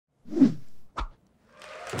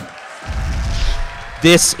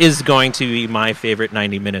This is going to be my favorite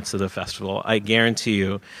 90 minutes of the festival, I guarantee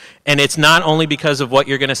you. And it's not only because of what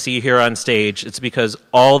you're going to see here on stage, it's because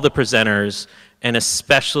all the presenters, and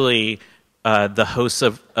especially the hosts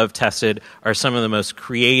of Tested, are some of the most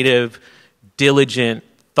creative, diligent,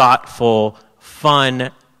 thoughtful, fun,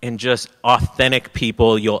 and just authentic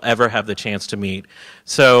people you'll ever have the chance to meet.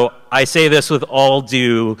 So I say this with all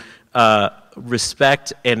due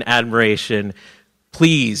respect and admiration.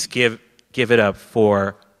 Please give it up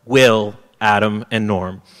for Will, Adam, and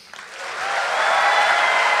Norm.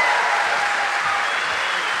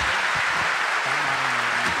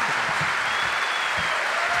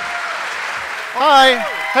 Hi.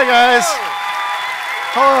 Hey, guys.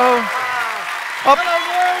 Hello. Up.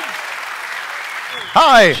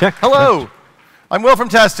 Hi. Check. Hello. I'm Will from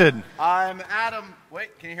Tested. I'm Adam.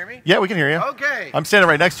 Wait, can you hear me? Yeah, we can hear you. Okay. I'm standing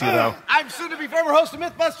right next to you, though. I'm soon-to-be former host of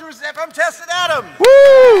Mythbusters from Tested Adam.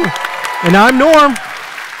 Woo! And I'm Norm.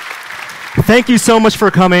 Thank you so much for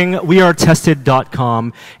coming. We are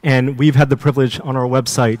tested.com, and we've had the privilege on our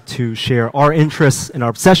website to share our interests and our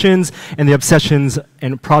obsessions and the obsessions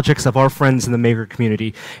and projects of our friends in the maker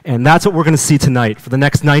community. And that's what we're going to see tonight. For the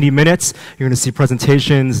next 90 minutes, you're going to see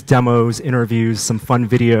presentations, demos, interviews, some fun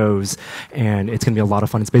videos, and it's going to be a lot of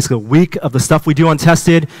fun. It's basically a week of the stuff we do on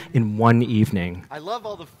Tested in one evening. I love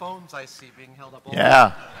all the phones I see being held up all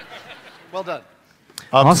Yeah. Well done.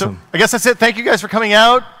 Awesome. So I guess that's it. Thank you guys for coming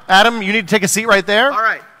out. Adam, you need to take a seat right there. All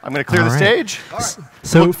right. I'm going to clear the stage. All right.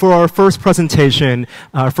 So for our first presentation,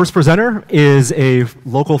 our first presenter is a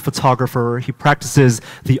local photographer. He practices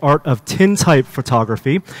the art of tintype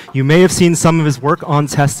photography. You may have seen some of his work on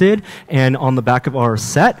Tested and on the back of our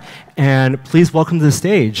set. And please welcome to the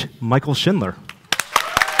stage, Michael Shindler.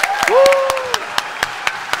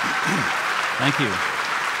 Thank you.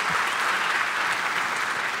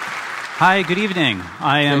 Hi, good evening.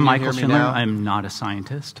 I am Michael Shindler. I'm not a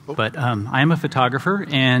scientist, but I am a photographer,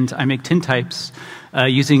 and I make tintypes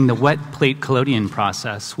using the wet plate collodion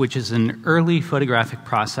process, which is an early photographic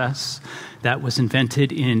process that was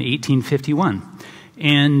invented in 1851.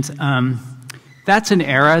 And that's an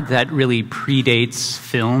era that really predates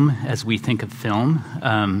film as we think of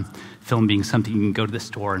film. Film being something you can go to the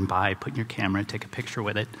store and buy, put in your camera, take a picture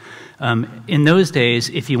with it. In those days,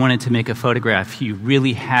 if you wanted to make a photograph, you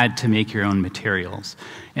really had to make your own materials.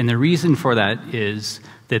 And the reason for that is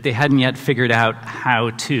that they hadn't yet figured out how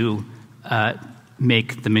to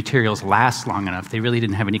make the materials last long enough. They really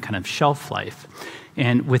didn't have any kind of shelf life.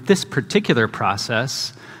 And with this particular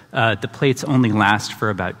process, the plates only last for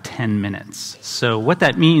about 10 minutes. So what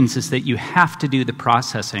that means is that you have to do the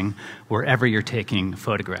processing wherever you're taking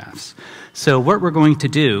photographs. So what we're going to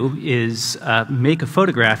do is make a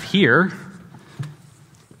photograph here,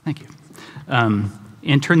 thank you,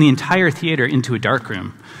 and turn the entire theater into a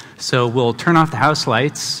darkroom. So we'll turn off the house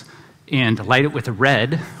lights and light it with a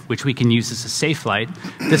red, which we can use as a safe light.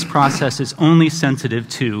 This process is only sensitive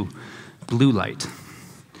to blue light.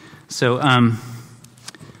 So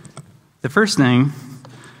the first thing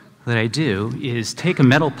that I do is take a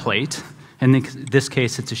metal plate, and in this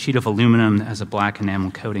case it's a sheet of aluminum that has a black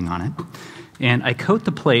enamel coating on it, and I coat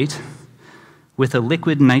the plate with a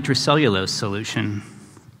liquid nitrocellulose solution.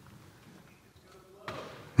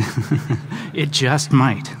 It just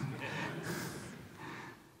might.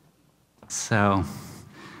 So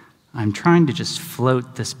I'm trying to just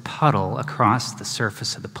float this puddle across the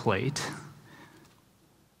surface of the plate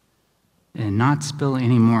and not spill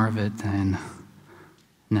any more of it than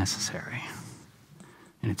necessary.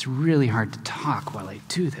 And it's really hard to talk while I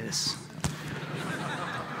do this.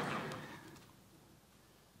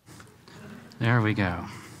 There we go.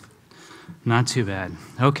 Not too bad.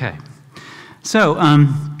 Okay. So,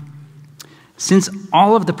 since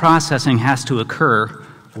all of the processing has to occur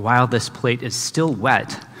while this plate is still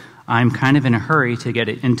wet, I'm kind of in a hurry to get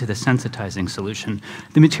it into the sensitizing solution.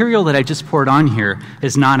 The material that I just poured on here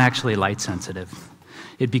is not actually light sensitive.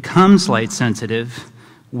 It becomes light sensitive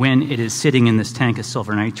when it is sitting in this tank of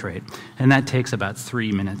silver nitrate, and that takes about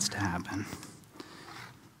 3 minutes to happen.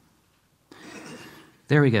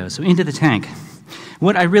 There we go, so into the tank.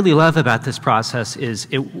 What I really love about this process is,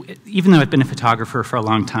 even though I've been a photographer for a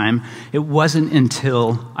long time, it wasn't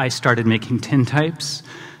until I started making tintypes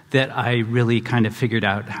that I really kind of figured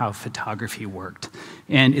out how photography worked.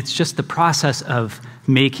 And it's just the process of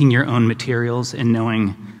making your own materials and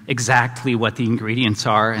knowing exactly what the ingredients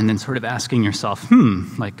are, and then sort of asking yourself,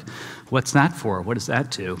 like, what's that for? What does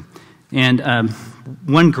that do? And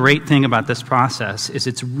one great thing about this process is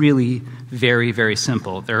it's really very, very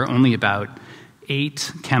simple. There are only about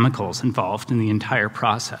 8 chemicals involved in the entire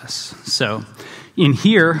process. So in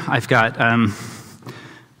here, I've got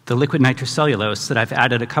the the liquid nitrocellulose that I've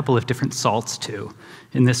added a couple of different salts to.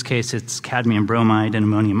 In this case, it's cadmium bromide and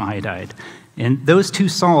ammonium iodide. And those two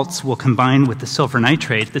salts will combine with the silver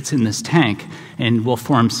nitrate that's in this tank and will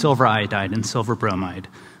form silver iodide and silver bromide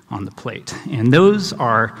on the plate. And those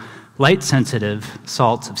are light-sensitive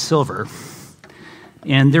salts of silver.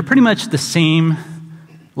 And they're pretty much the same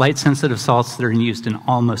light-sensitive salts that are used in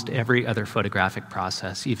almost every other photographic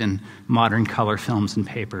process. Even modern color films and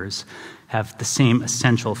papers have the same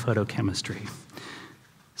essential photochemistry.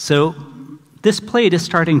 So this plate is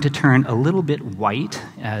starting to turn a little bit white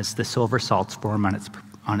as the silver salts form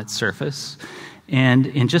on its surface. And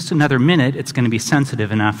in just another minute, it's going to be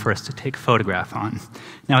sensitive enough for us to take a photograph on.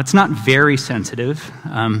 Now, it's not very sensitive.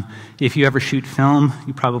 If you ever shoot film,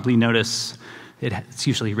 you probably notice it's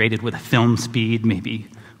usually rated with a film speed, maybe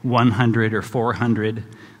 100 or 400.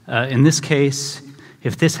 In this case,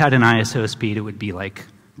 if this had an ISO speed, it would be like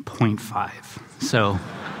 0.5. So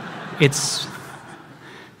it's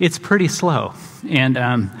pretty slow. And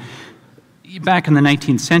back in the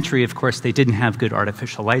 19th century, of course, they didn't have good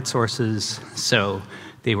artificial light sources, so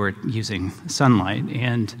they were using sunlight.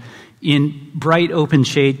 And in bright open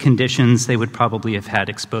shade conditions, they would probably have had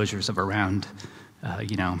exposures of around,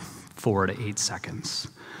 4 to 8 seconds.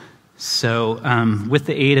 So with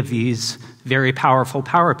the aid of these very powerful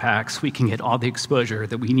power packs, we can get all the exposure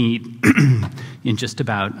that we need in just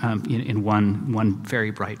about in one very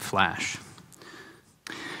bright flash.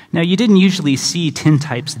 Now, you didn't usually see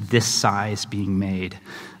tintypes this size being made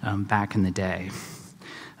back in the day.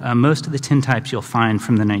 Most of the tintypes you'll find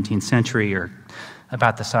from the 19th century are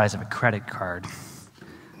about the size of a credit card,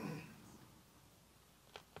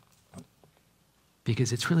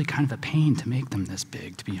 because it's really kind of a pain to make them this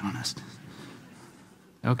big, to be honest.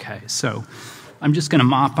 Okay, so I'm just going to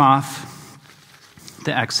mop off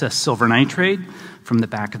the excess silver nitrate from the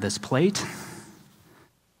back of this plate.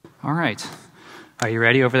 All right. Are you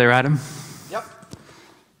ready over there, Adam? Yep.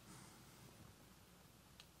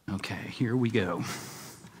 Okay, here we go.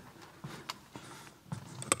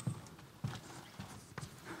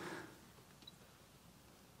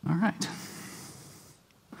 All right.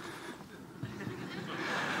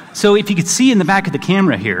 So if you could see in the back of the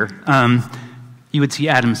camera here, you would see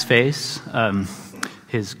Adam's face,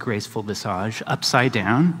 his graceful visage, upside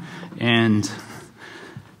down, and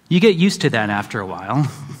you get used to that after a while.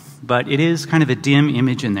 But it is kind of a dim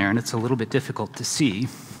image in there, and it's a little bit difficult to see.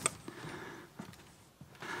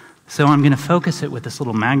 So I'm going to focus it with this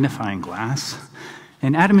little magnifying glass.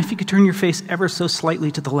 And Adam, if you could turn your face ever so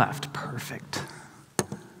slightly to the left. Perfect.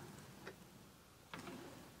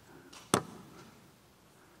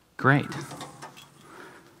 Great.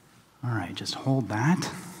 All right, just hold that.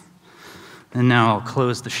 And now I'll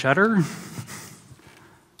close the shutter.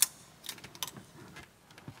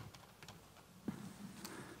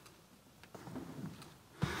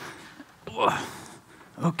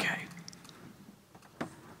 Okay.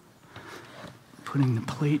 Putting the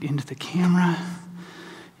plate into the camera,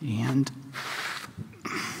 and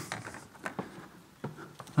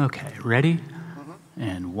okay, ready?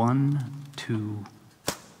 And 1, 2,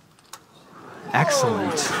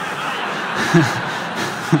 excellent.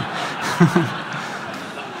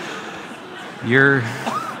 Your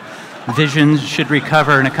vision should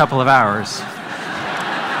recover in a couple of hours.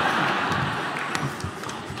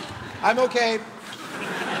 I'm okay.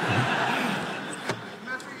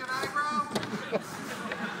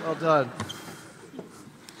 Well done.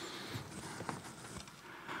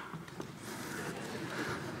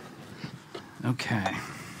 Okay.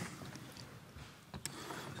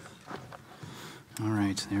 All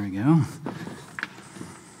right, there we go.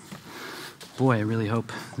 Boy, I really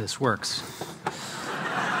hope this works.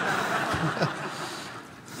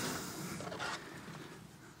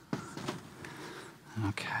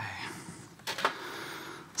 Okay.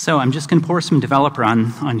 So I'm just going to pour some developer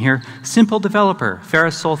on here. Simple developer,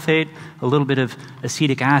 ferrous sulfate, a little bit of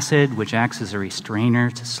acetic acid, which acts as a restrainer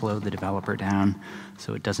to slow the developer down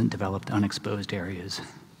so it doesn't develop to unexposed areas.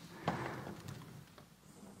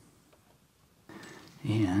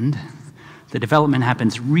 And the development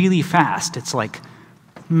happens really fast. It's like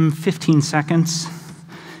 15 seconds.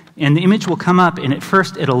 And the image will come up, and at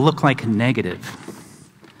first it'll look like a negative.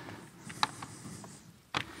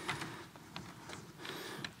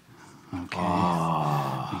 Okay,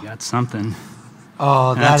 you got something.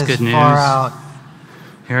 Oh, That's that is good news. far out.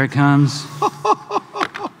 Here it comes.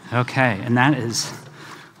 Okay, and that is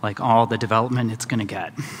like all the development it's going to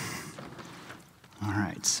get. All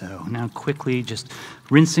right, so now quickly just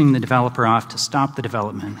rinsing the developer off to stop the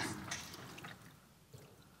development.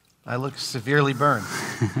 I look severely burned.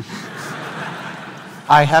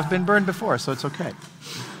 I have been burned before, so it's okay.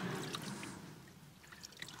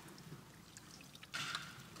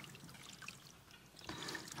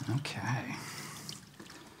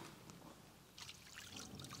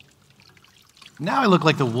 Now I look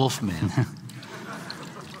like the wolf man.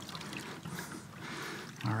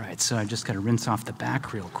 All right, so I've just got to rinse off the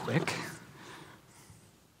back real quick.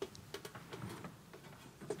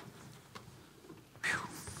 Whew.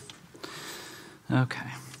 Okay.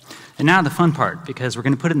 And now the fun part, because we're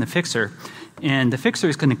going to put it in the fixer, and the fixer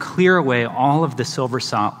is going to clear away all of the silver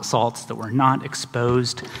salts that were not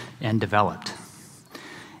exposed and developed.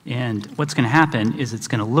 And what's going to happen is it's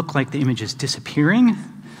going to look like the image is disappearing,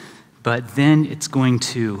 but then it's going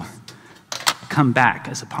to come back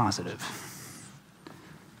as a positive.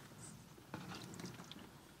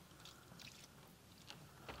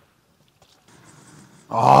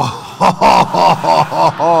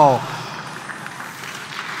 Oh,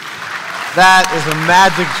 that is a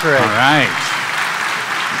magic trick. All right.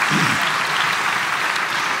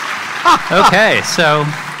 Okay, so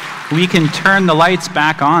we can turn the lights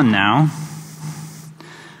back on now.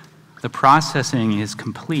 The processing is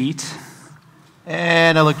complete.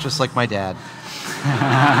 And I look just like my dad.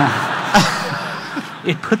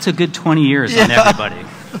 It puts a good 20 years on everybody.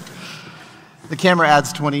 The camera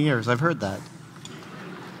adds 20 years. I've heard that.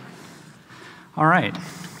 All right.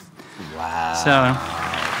 Wow. So,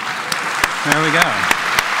 there we go.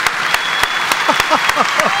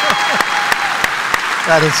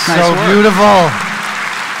 That is Nice so work. beautiful.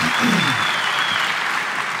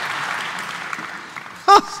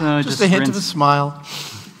 So Just a hint of a rinse smile.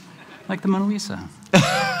 like the Mona Lisa.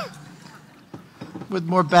 With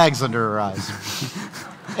more bags under her eyes.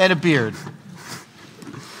 And a beard.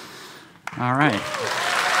 All right.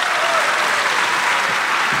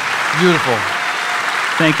 Beautiful.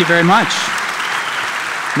 Thank you very much.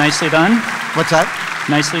 Nicely done. What's that?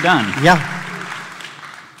 Nicely done. Yeah.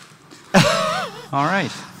 All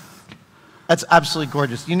right. That's absolutely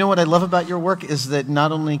gorgeous. You know what I love about your work is that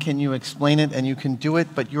not only can you explain it and you can do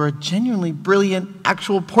it, but you're a genuinely brilliant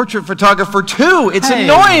actual portrait photographer too. It's Hey,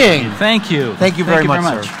 annoying. Thank you. Thank you very much,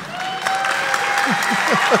 much. sir.